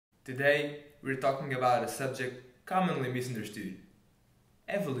Today, we're talking about a subject commonly misunderstood: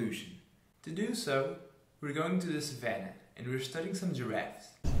 evolution. To do so, we're going to the savannah and we're studying some giraffes.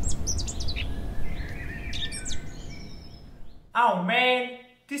 Oh man,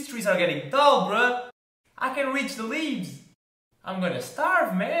 these trees are getting tall, bruh. I can reach the leaves. I'm gonna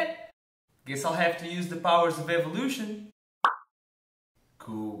starve, man. Guess I'll have to use the powers of evolution.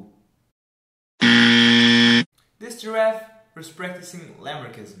 Cool. This giraffe was practicing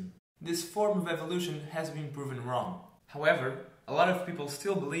Lamarckism. This form of evolution has been proven wrong. However, a lot of people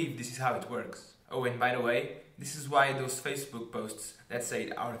still believe this is how it works. Oh, and by the way, this is why those Facebook posts that say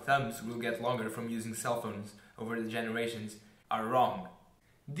our thumbs will get longer from using cell phones over the generations are wrong.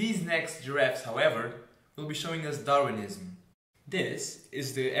 These next giraffes, however, will be showing us Darwinism. This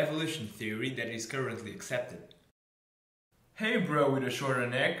is the evolution theory that is currently accepted. Hey bro with a shorter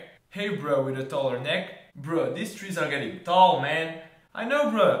neck. Hey bro with a taller neck. Bro, these trees are getting tall, man. I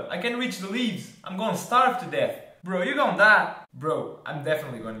know, bro. I can reach the leaves. I'm gonna starve to death. Bro, you gonna die. Bro, I'm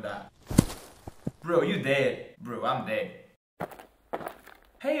definitely gonna die. Bro, you dead. Bro, I'm dead.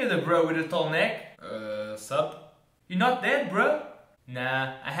 Hey, you the bro with a tall neck. Sup? You not dead, bro?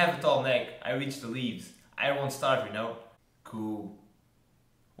 Nah, I have a tall neck. I reach the leaves. I won't starve, you know. Cool.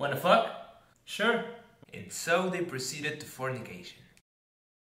 Wanna fuck? Sure. And so they proceeded to fornication.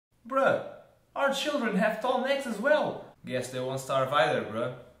 Bruh, our children have tall necks as well. Guess they won't starve either,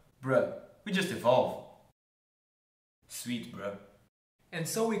 bruh. Bruh, we just evolve. Sweet, bruh. And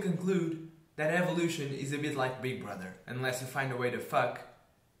so we conclude that evolution is a bit like Big Brother. Unless you find a way to fuck,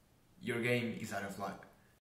 your game is out of luck.